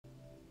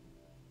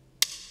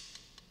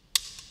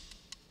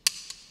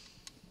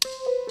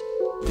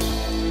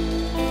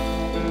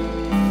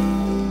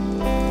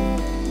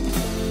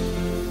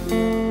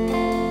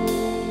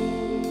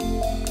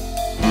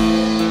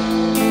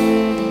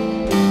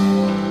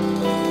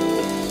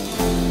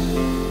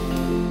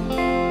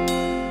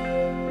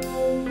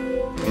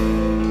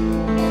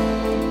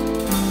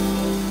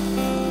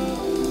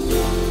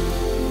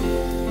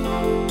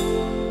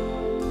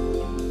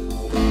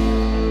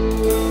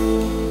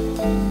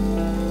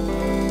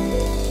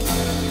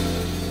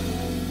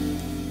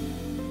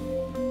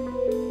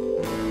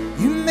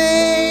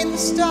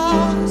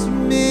stars, you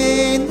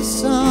made the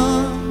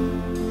sun.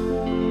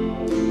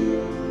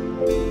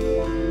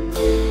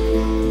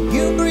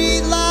 You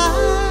breathe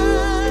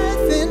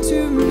life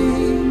into me.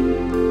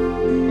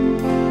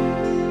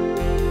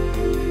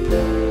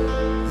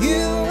 You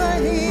were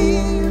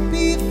here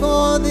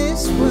before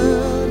this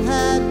world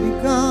had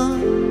begun.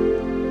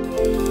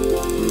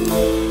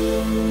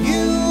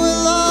 You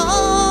will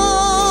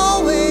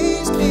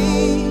always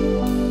be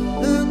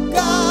the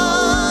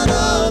God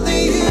of the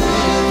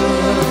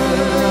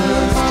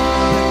universe,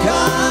 the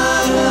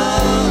God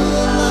of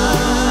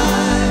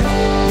life.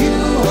 You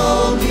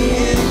hold me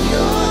in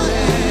your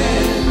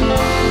hand,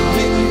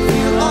 make me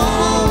feel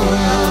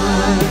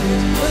alright.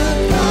 The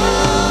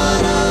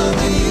God of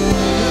the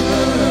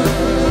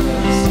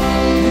universe,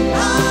 and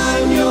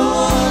I'm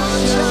your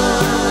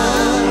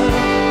child.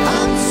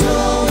 I'm so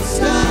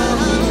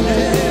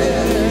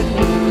astounded,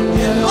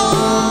 and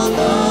all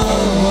the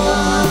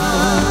while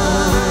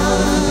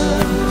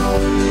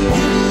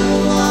you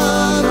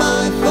are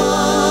my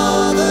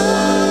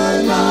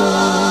Father,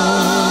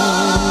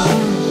 God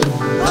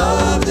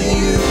of the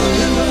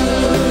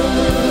universe.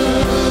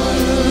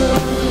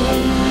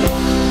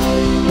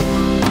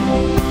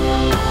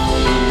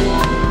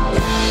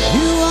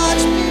 You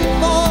watch me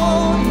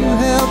fall, you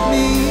help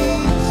me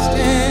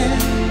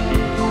stand.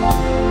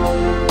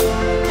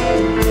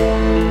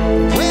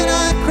 When I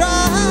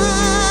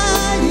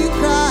cry, you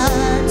cry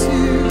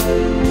too.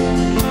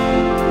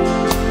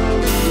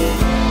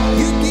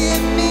 You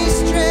give me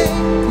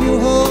strength, you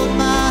hold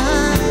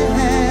my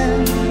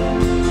hand.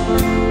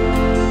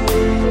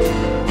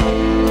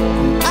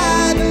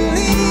 I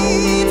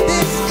believe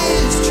this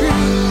is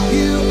true.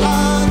 You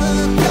are the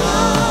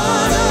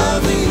God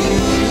of the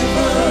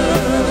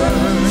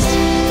universe,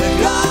 the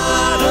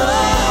God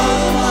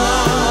of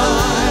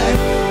life.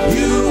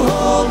 You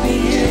hold me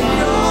in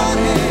your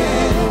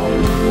hand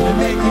and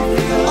make me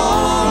feel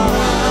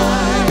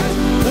alright.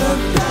 The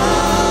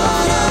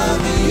God of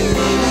the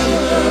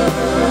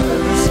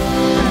universe,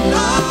 and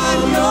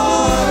I'm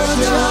your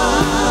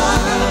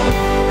child.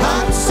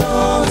 I'm so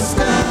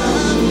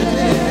astounded,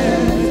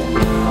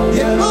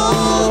 yet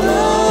all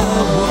the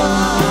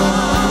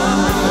while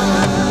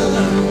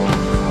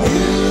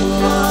you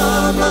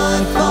are my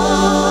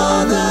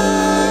Father,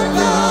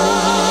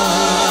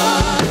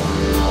 God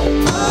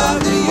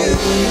of the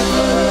universe.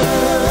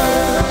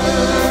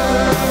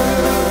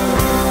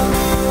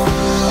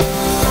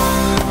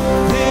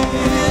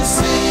 This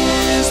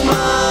is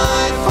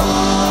my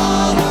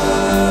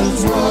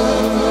Father's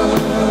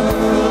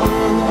world,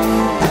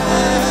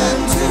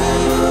 and to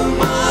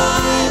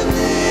my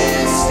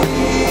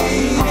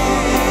listening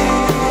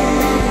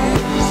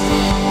ears,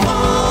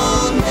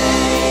 all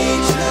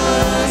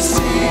nature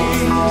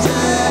sings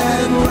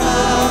and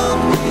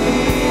round me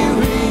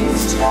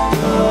rings the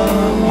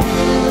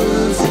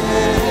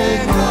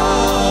music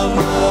of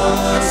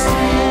the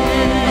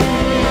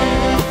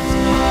streams.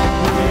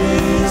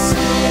 This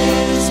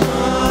is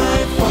my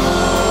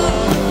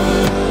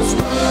Father's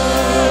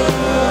word.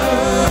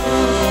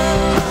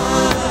 I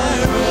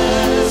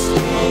rest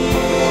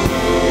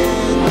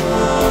in the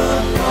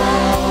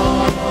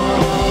thought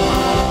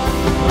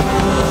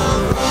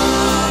of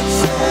rocks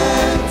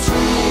and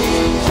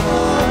trees,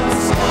 of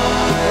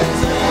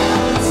skies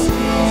and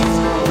seas,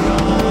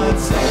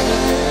 gods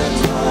and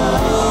the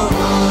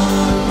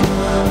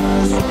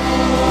wondrous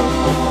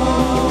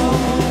world.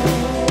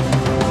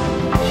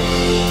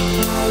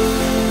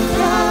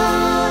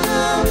 God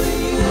of the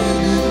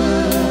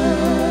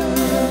universe,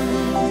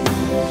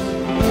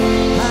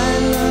 I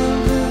love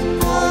the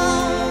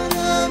God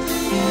of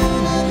the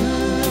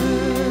universe.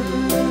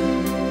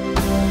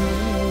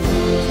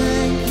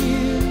 Thank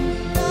you,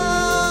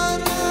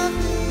 God of the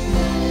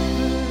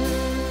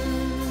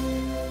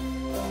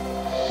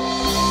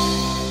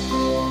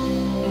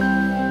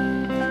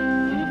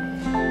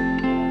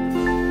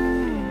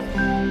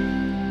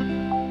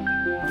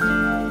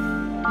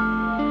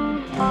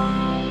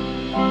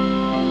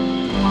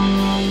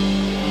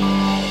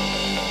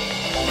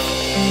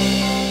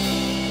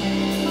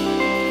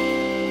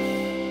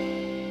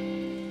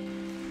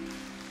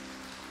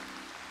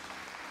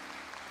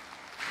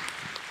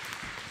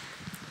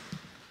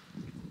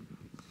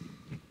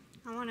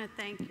I want to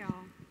thank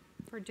y'all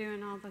for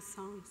doing all the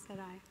songs that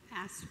I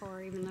asked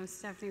for, even though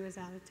Stephanie was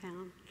out of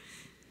town,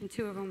 and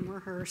 2 of them were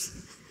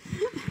hers.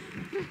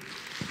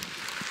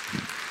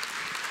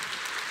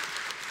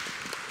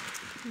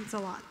 It's a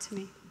lot to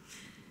me.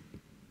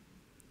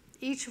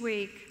 Each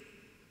week,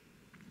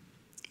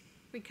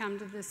 we come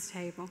to this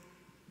table.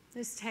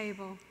 This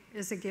table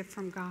is a gift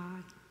from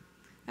God,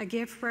 a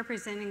gift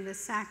representing the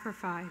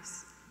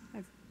sacrifice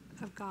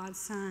of God's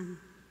Son,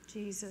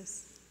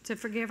 Jesus, to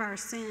forgive our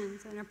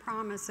sins and a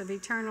promise of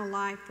eternal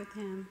life with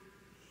him.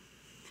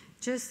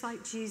 Just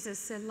like Jesus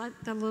said, let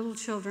the little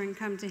children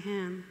come to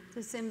him,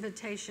 this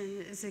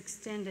invitation is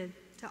extended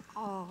to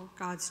all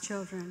God's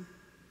children.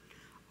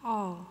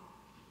 All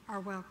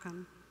are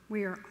welcome.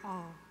 We are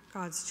all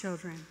God's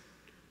children.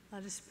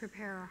 Let us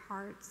prepare our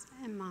hearts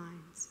and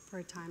minds for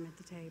a time at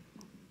the table.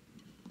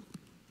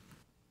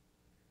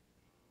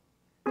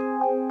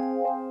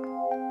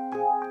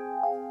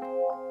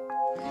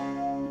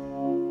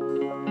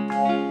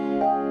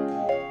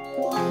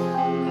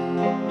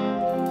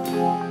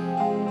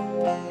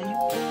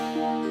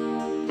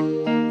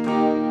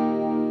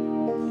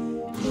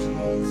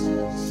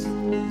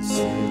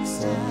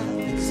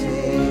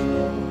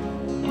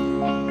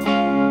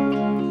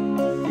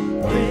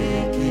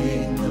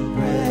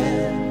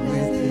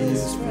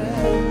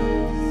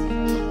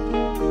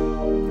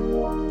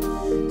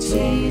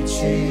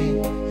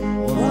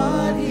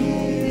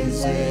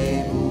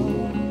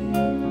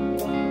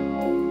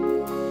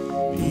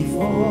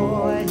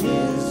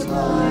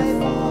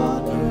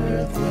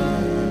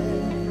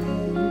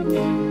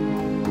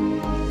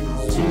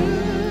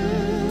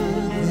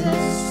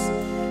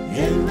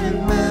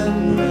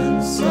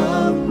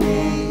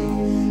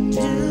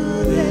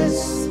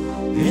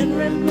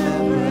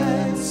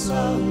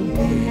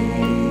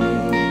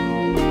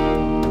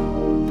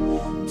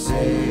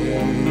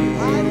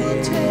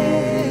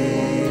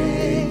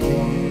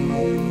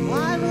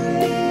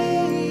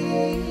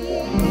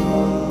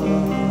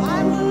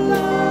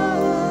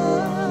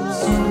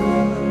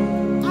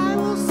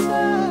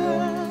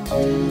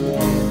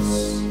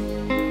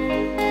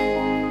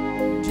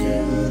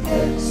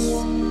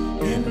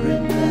 in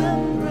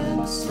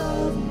remembrance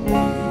of me.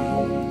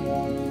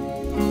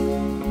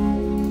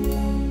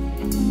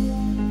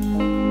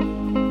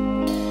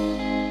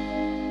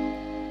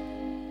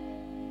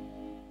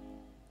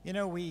 You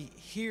know, we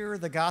hear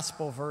the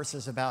gospel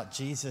verses about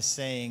Jesus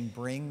saying,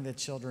 "Bring the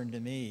children to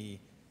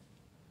me."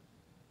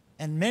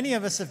 And many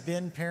of us have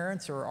been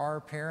parents or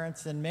are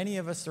parents, and many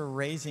of us are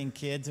raising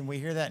kids, and we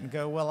hear that and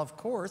go, well, of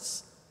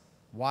course,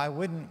 why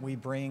wouldn't we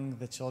bring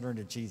the children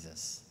to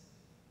Jesus?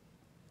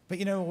 But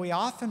you know, we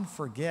often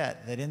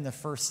forget that in the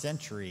first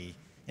century,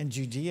 in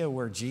Judea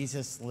where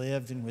Jesus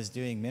lived and was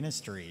doing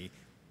ministry,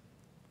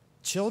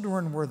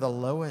 children were the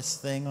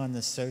lowest thing on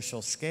the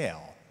social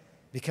scale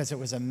because it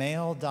was a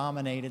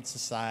male-dominated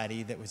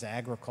society that was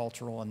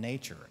agricultural in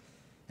nature.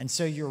 And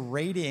so your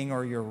rating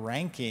or your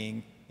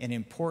ranking in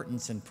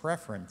importance and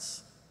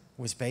preference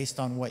was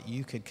based on what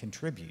you could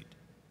contribute.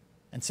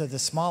 And so the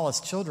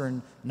smallest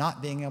children,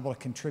 not being able to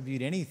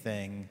contribute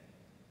anything,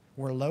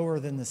 were lower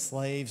than the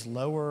slaves,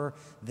 lower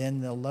than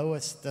the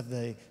lowest of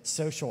the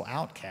social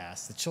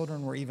outcasts. The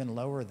children were even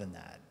lower than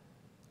that.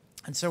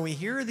 And so we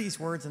hear these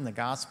words in the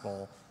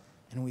gospel,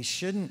 and we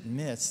shouldn't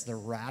miss the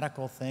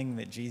radical thing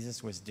that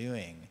Jesus was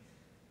doing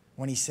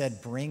when he said,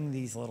 "Bring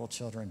these little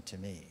children to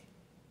me."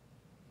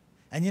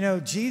 And you know,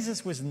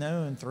 Jesus was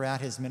known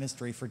throughout his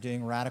ministry for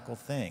doing radical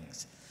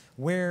things,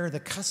 where the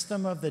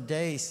custom of the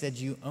day said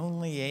you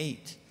only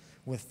ate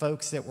with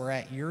folks that were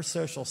at your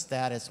social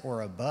status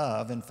or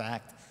above. In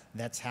fact,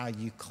 that's how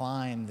you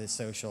climb the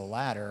social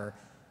ladder.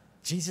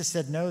 Jesus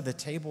said, no, the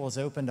table is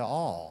open to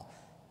all.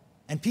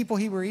 And people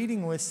he were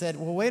eating with said,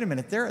 well, wait a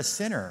minute, they're a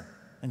sinner.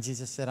 And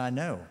Jesus said, I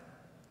know.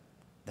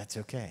 That's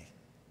okay.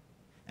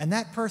 And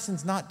that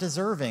person's not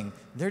deserving.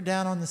 They're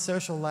down on the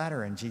social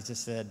ladder. And Jesus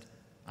said,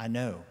 I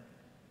know.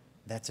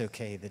 That's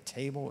okay. The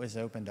table is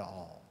open to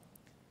all.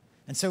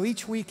 And so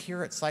each week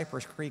here at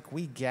Cypress Creek,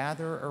 we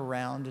gather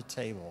around a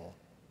table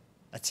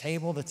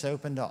that's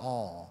open to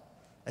all,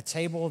 a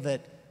table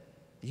that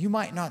you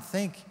might not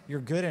think you're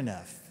good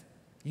enough.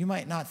 You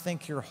might not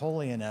think you're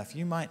holy enough.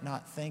 You might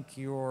not think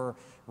you're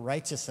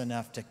righteous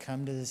enough to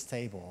come to this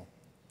table.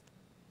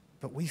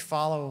 But we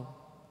follow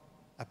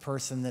a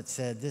person that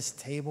said this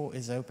table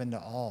is open to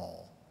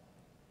all.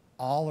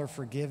 All are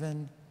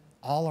forgiven.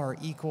 All are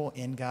equal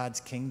in God's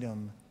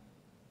kingdom.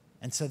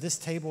 And so this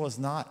table is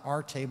not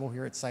our table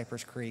here at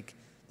Cypress Creek.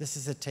 This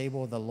is a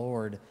table of the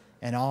Lord,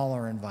 and all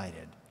are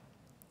invited.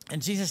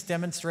 And Jesus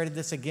demonstrated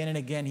this again and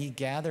again. He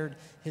gathered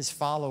his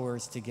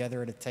followers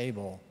together at a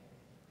table,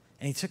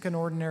 and he took an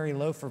ordinary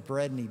loaf of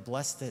bread, and he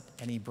blessed it,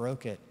 and he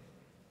broke it,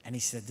 and he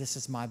said, this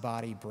is my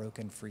body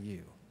broken for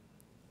you.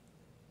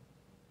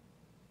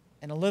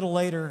 And a little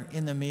later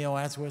in the meal,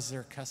 as was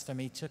their custom,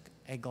 he took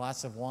a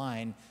glass of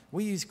wine.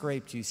 We use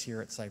grape juice here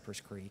at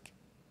Cypress Creek.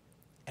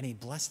 And he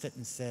blessed it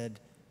and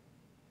said,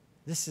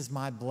 this is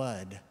my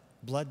blood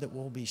that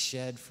will be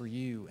shed for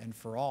you and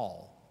for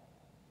all,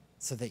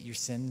 so that your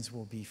sins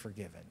will be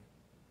forgiven.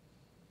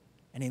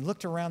 And he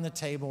looked around the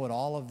table at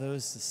all of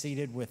those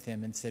seated with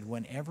him and said,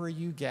 whenever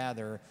you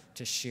gather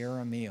to share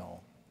a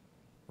meal,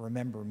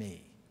 remember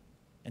me.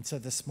 And so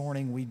this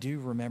morning we do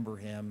remember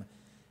him.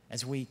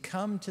 As we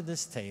come to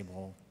this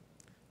table,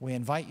 we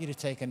invite you to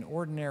take an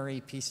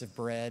ordinary piece of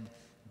bread,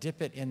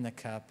 dip it in the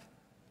cup,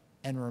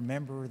 and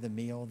remember the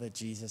meal that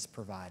Jesus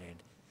provided.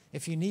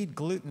 If you need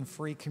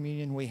gluten-free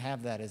communion, we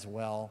have that as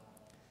well.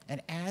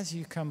 And as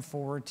you come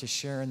forward to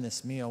share in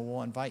this meal,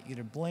 we'll invite you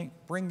to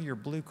bring your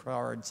blue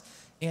cards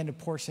and a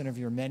portion of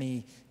your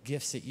many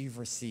gifts that you've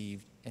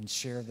received and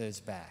share those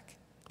back.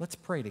 Let's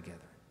pray together.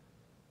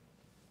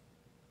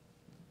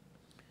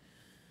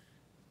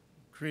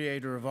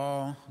 Creator of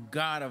all,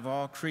 God of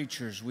all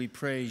creatures, we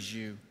praise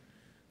you.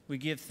 We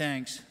give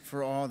thanks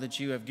for all that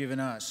you have given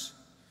us.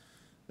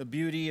 The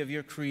beauty of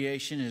your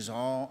creation is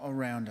all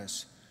around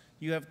us.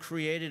 You have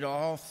created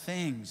all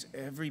things,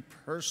 every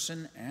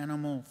person,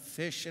 animal,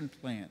 fish, and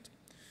plant.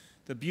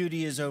 The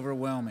beauty is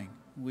overwhelming.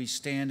 We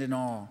stand in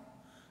awe.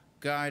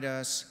 Guide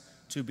us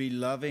to be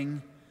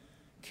loving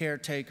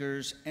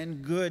caretakers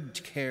and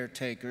good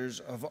caretakers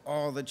of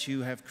all that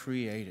you have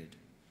created.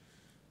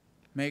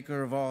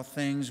 Maker of all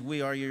things,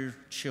 we are your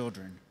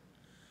children.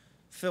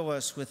 Fill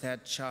us with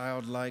that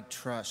childlike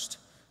trust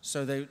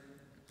so that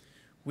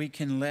we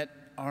can let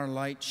our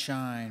light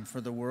shine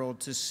for the world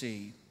to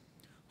see.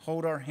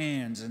 Hold our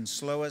hands and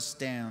slow us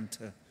down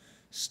to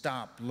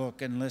stop,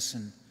 look, and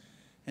listen,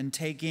 and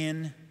take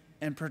in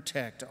and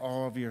protect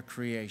all of your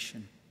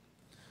creation.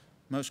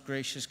 Most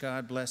gracious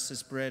God, bless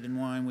this bread and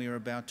wine we are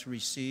about to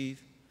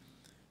receive.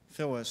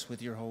 Fill us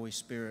with your Holy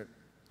Spirit.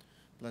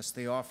 Bless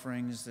the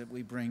offerings that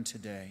we bring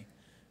today.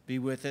 Be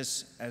with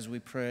us as we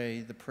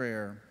pray the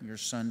prayer your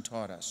Son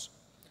taught us.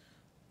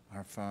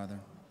 Our Father,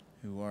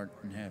 who art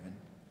in heaven,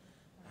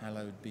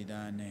 hallowed be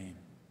thy name.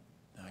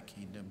 Thy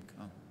kingdom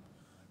come.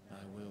 Thy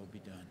will be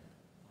done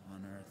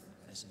on earth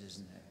as it is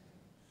in heaven.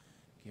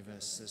 Give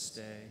us this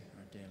day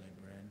our daily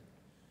bread,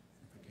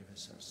 and forgive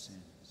us our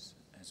sins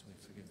as we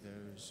forgive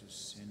those who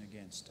sin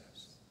against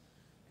us.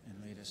 and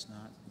lead us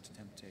not into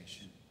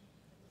temptation,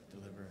 but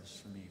deliver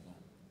us from evil.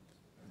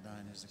 For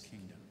thine is the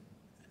kingdom,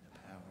 and the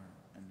power,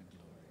 and the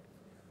glory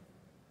forever.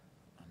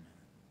 Amen.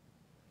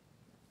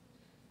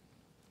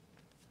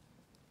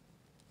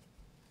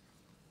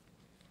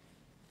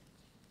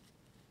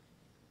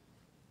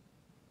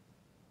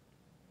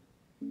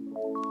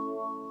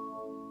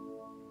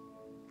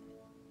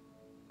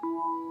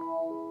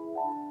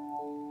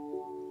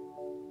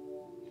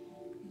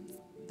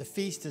 The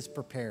feast is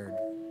prepared.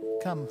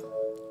 Come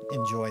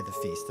enjoy the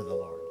feast of the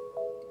Lord.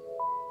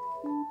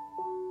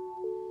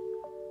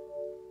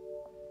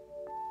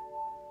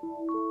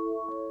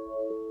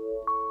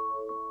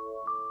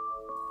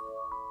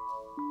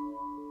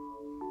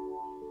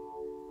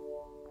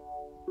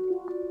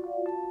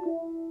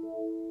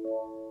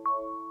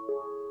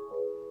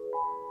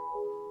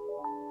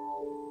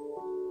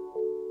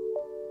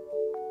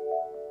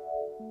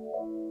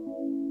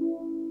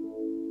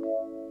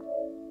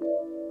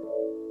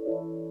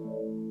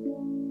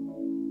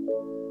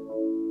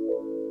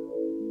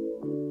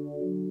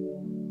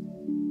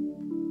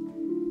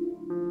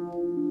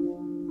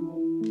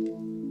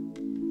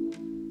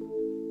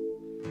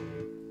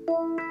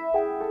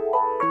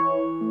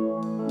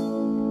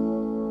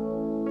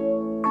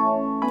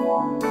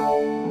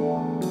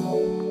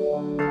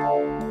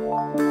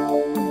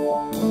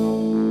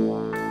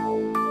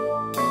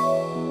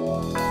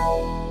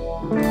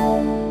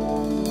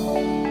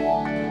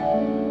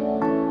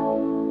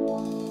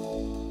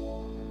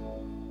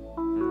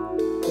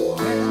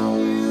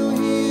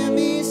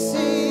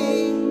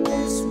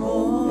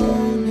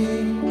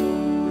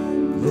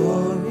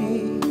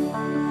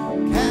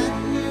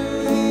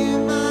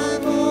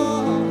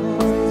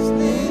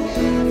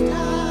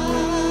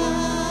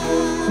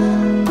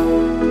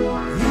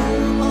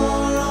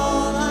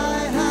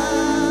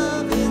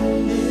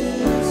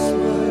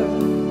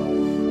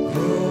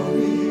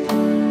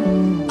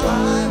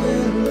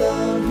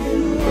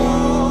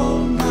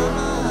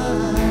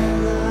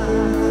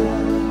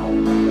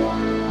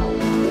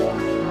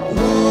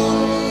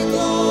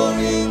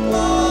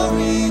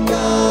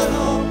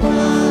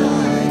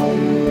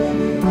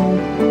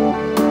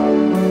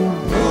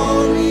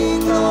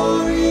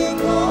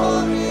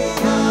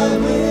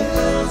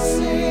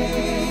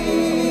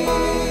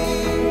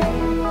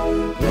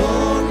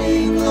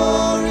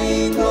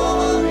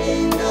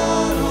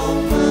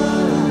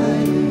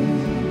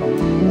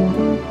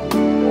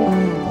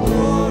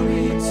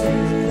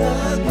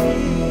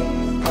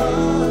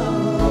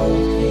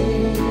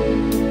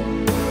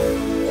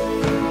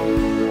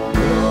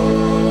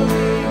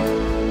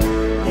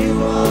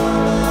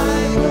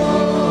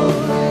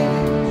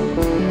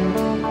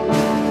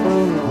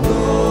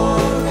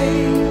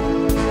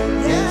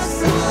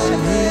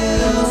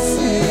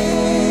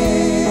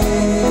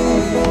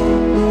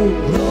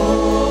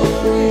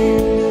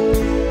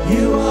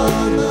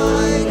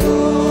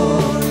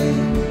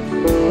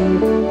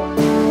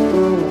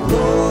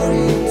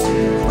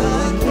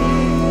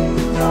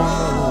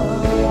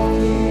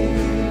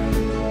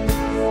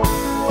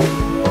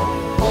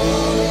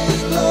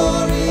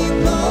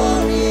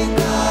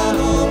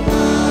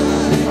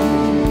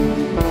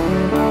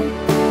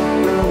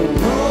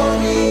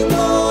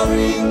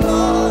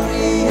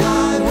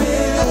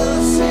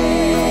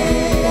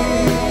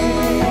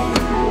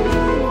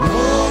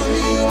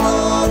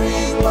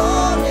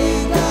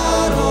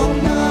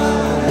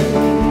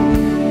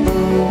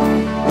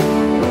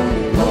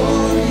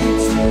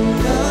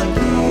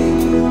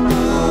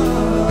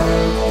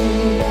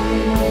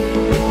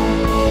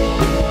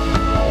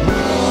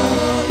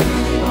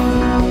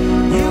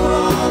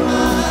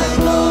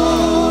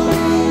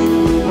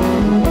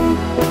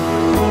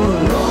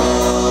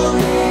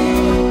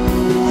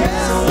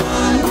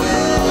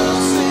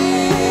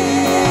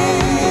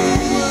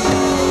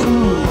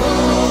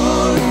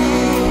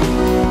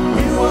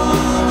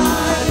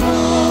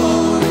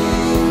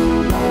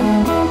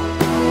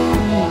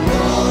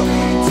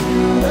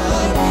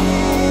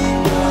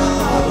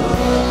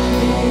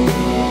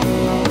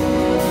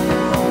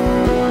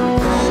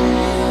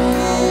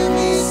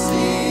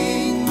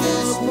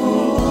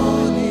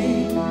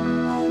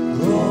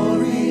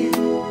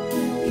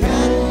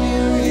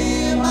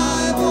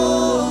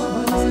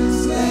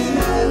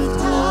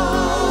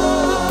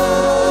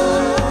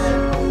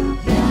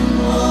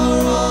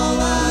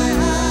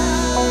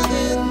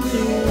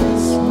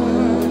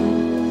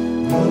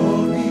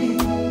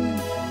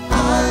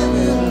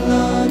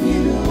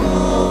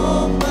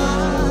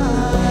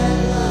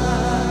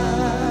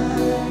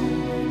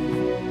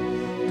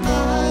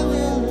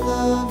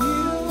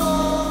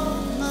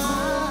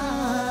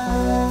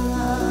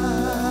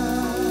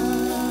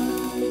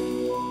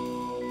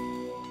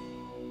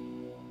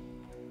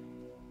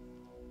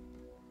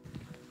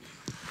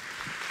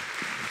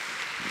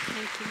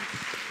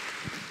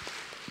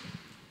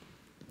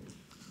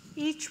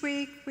 Each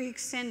week, we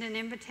extend an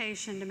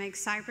invitation to make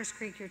Cypress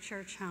Creek your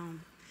church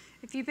home.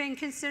 If you've been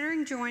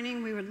considering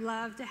joining, we would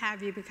love to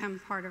have you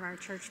become part of our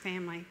church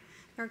family.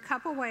 There are a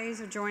couple ways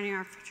of joining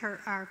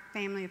our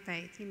family of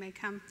faith. You may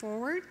come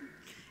forward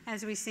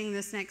as we sing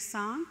this next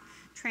song.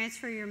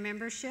 transfer your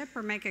membership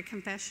or make a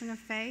confession of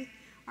faith,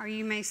 or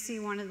you may see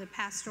one of the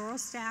pastoral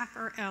staff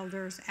or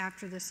elders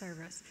after the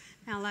service.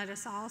 Now let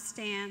us all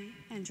stand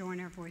and join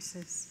our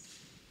voices.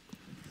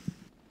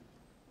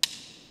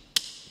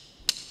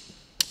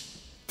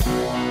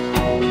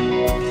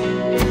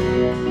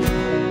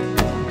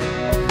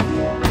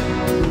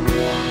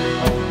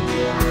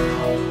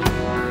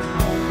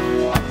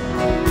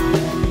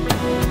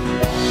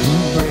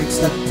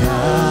 The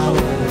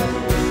power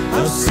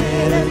of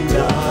sin and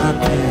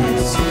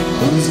darkness,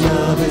 whose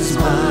love is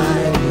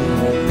mighty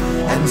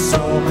and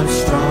so much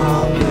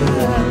stronger.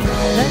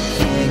 The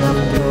King of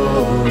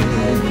glory,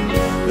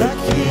 the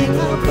King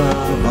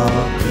above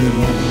all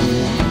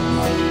kings,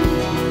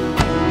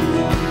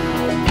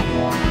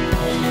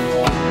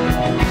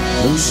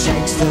 who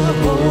shakes the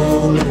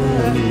whole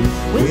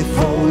earth with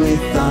holy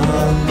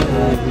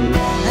thunder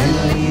and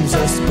leaves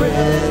us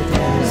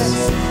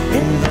breathless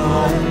in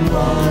awe and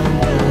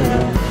wonder.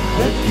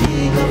 The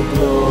King of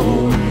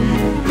glory,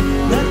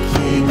 the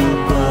King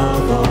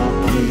above all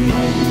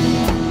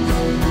kings.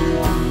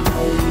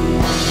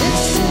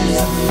 This is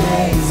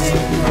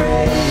amazing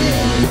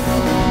grace.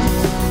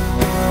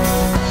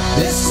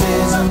 This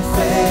is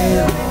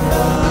unfailing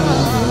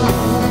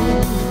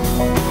love,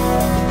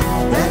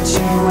 that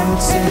you would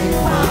take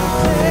my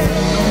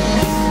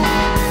place,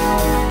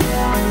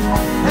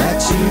 that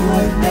you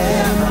would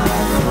bear my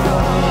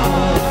cross.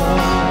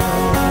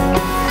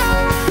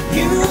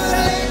 You would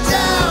lay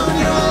down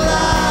your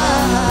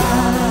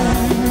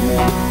life,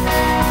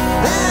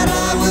 that I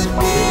would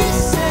be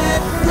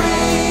set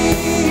free.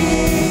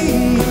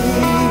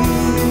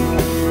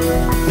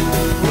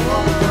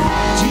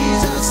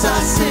 Jesus, I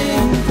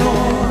sing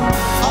for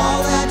all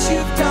that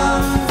you've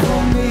done for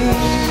me.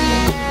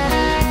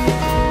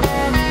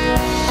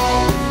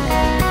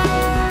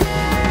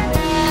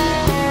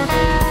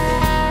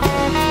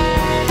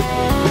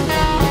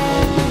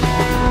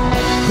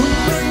 Who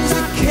brings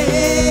the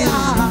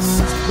chaos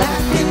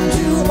back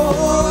into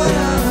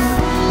order?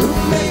 Who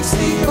makes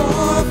the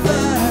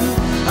orphan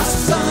a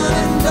son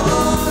and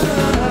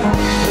daughter?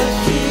 The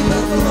King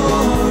of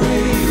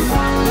glory,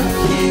 the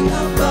King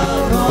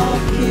above all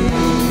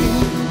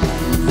kings,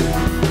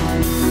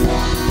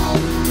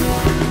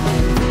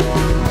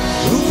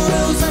 who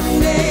rules the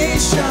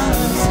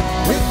nations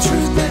with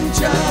truth and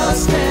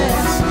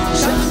justice,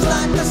 shines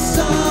like the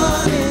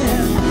sun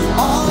in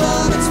all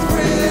of its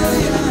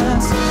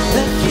brilliance.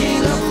 The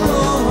King of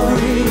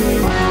glory,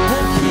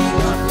 the King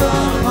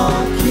above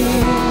all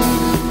kings.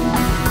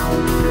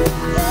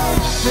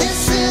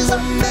 This is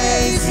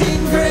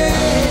amazing grace.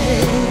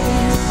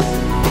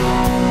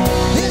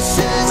 This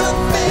is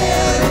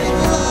unfailing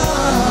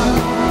love,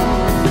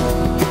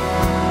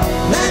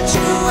 that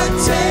you would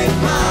take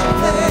my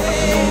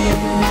place,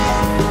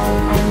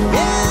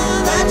 yeah,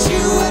 that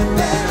you would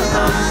bear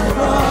my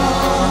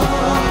cross.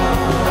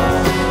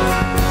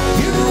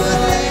 You would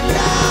lay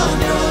down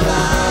your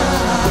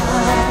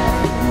life,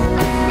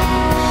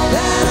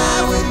 that I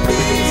would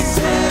be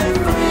set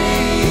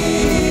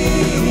free.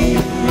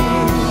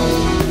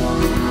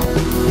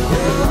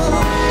 Oh,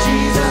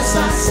 Jesus, I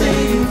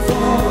sing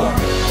for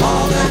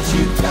all that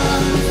you've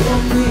done for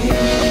me.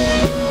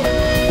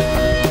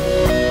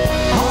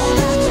 All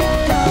that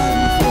you've done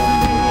for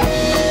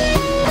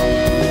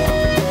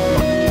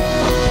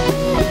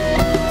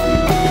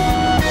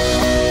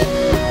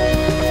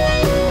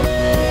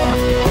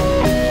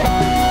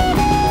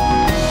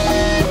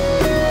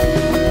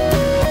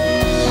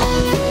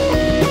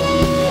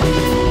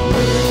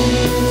Worthy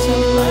is the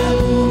Lamb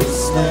who was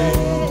slain,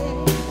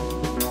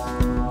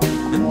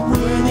 and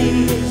worthy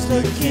is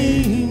the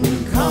King who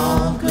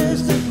conquers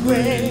the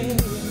grave.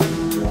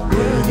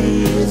 Worthy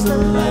is the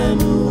Lamb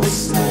who was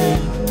slain,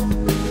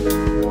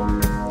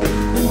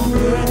 and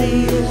worthy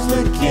is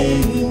the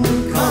King who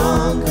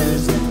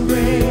conquers the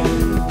grave.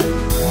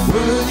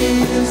 Worthy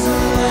is the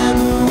Lamb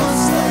who was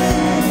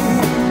slain,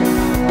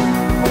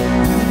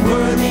 and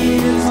worthy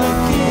is the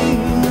King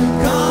who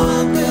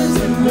conquers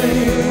the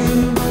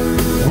grave.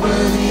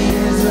 Worthy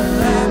is the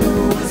Lamb who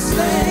was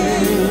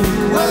slain.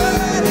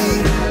 Worthy,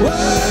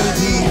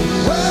 worthy,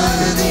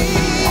 worthy.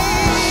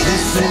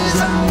 This is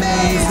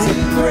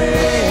amazing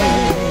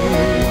grace.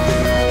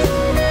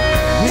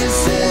 This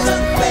is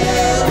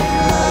unfailing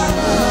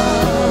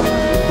love,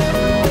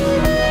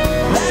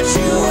 that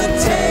you would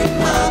take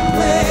my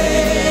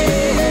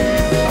place,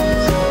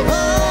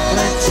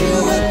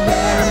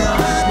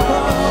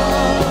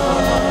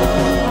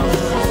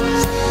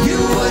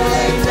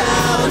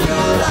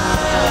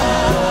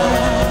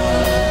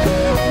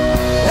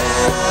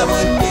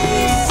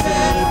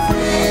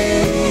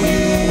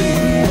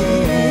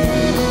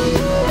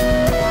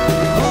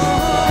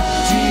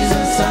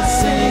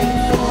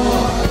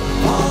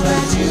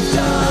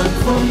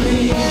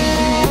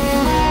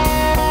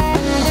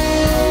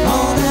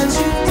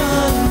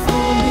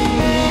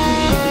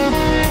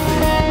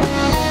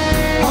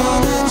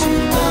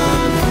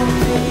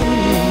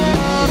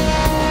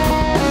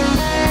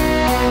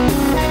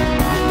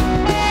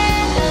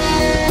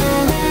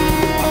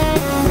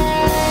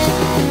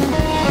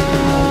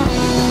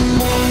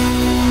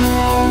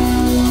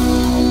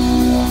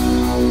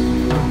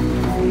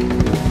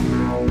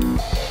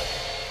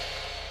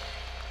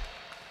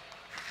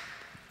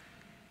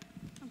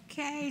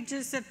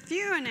 Just a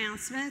few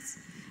announcements.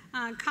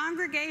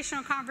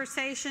 Congregational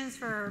conversations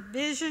for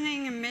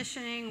visioning and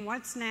missioning.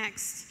 What's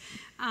next?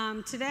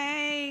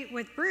 Today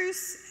with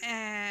Bruce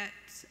at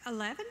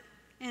 11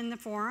 in the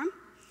forum.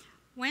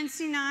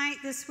 Wednesday night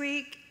this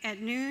week at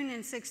noon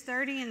and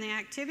 6:30 in the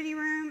activity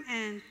room,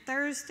 and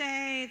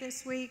Thursday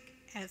this week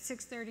at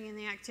 6:30 in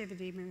the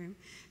activity room.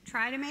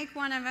 Try to make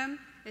one of them.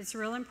 It's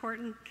real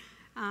important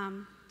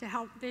to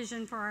help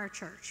vision for our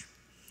church.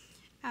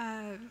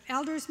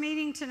 Elders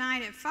meeting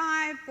tonight at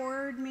 5,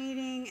 board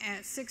meeting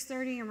at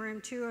 6:30 in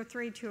room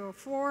 203,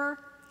 204.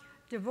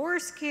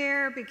 Divorce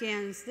care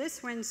begins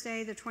this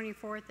Wednesday, the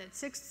 24th at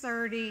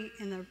 6:30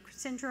 in the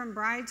Centrum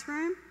Brides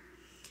Room.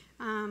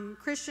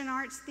 Christian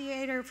Arts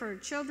Theater for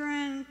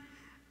Children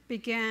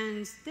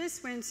begins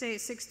this Wednesday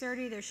at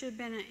 6:30. There should have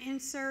been an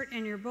insert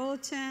in your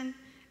bulletin,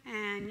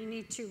 and you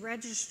need to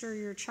register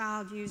your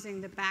child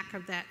using the back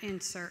of that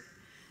insert.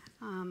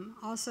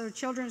 Also,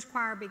 Children's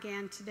Choir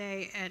began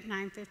today at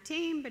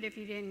 9:15, but if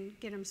you didn't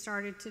get them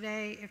started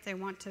today, if they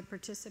want to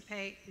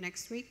participate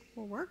next week,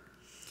 will work.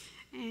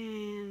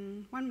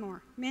 And one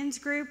more. Men's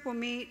group will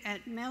meet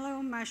at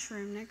Mellow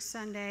Mushroom next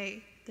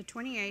Sunday, the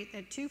 28th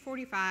at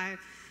 2:45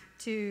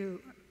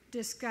 to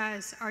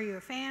discuss, are you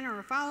a fan or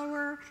a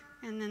follower?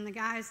 And then the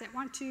guys that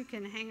want to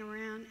can hang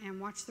around and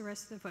watch the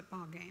rest of the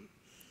football game.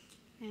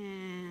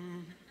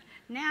 And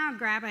now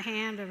grab a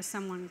hand of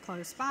someone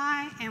close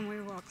by, and we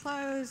will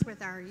close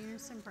with our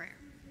unison prayer.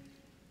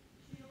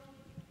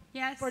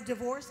 Yes? For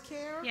divorce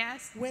care?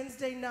 Yes.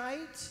 Wednesday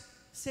night,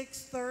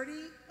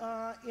 6:30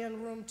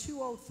 in room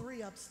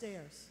 203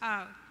 upstairs.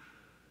 Oh.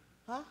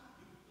 Huh?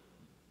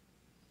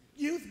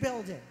 Youth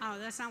building. Oh,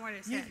 that's not what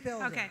it said. Youth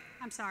building. Okay,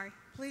 I'm sorry.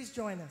 Please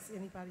join us,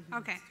 anybody who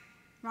Okay,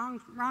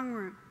 wrong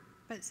room,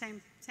 but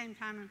same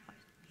time and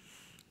place.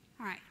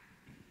 All right.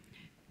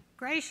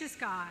 Gracious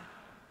God,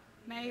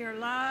 may your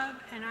love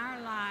and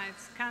our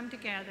lives come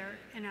together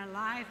in a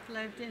life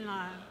lived in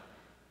love.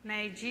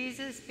 May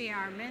Jesus be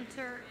our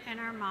mentor and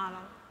our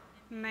model.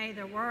 May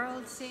the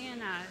world see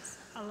in us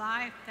a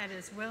life that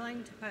is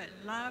willing to put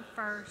love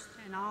first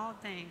in all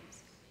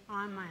things.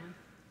 Amen.